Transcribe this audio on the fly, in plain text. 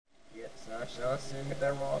Johnson with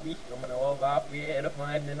that Robbie. Coming over off, we had a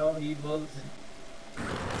fun and all he bullets.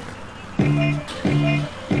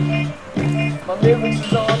 My lyrics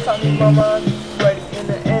is on, Tommy, my rhymes ready. In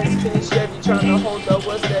the S10 Chevy, trying to hold up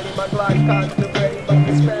what's steady. My Glock cocked and ready, about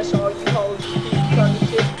to smash all you hoes. You keep talking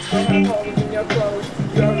shit, don't have holes in your clothes.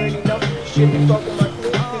 You already know, you shouldn't fuck with my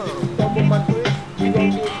clique. Cause if you fuck with my clique, you gon'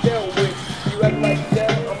 get dealt with. You act like you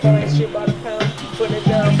down, I'm buying shit by the pound. Put it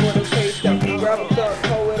down for the case down. Grab a cup,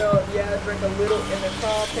 pull it up, yeah, I drink a little in the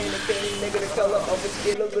car. Paint a candy, nigga, the color of a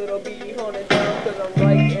skin a little. Be haunted down, cause I'm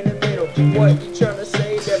right in the middle. What you tryna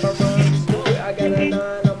say that my rhymes is stupid? I got a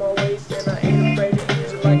 9 on my waist and I ain't afraid to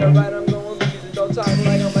use it. Like a ride, I'm going to use it. Don't talk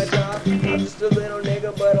like I'm my job. I'm just a little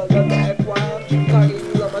nigga, but I love to act wild. Talking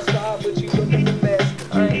you like my style, but you looking a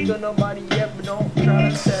mess. I ain't got nobody yet, but don't try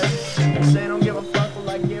to test. Say don't give a fuck, well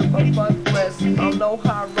I give a fuck less. I'm no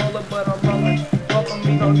high roller, but I'm rolling. Fuck on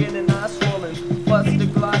me, gon' get an eye swollen. Bust the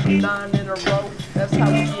Glock 9 in a row. That's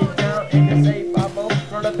how we get down in this 8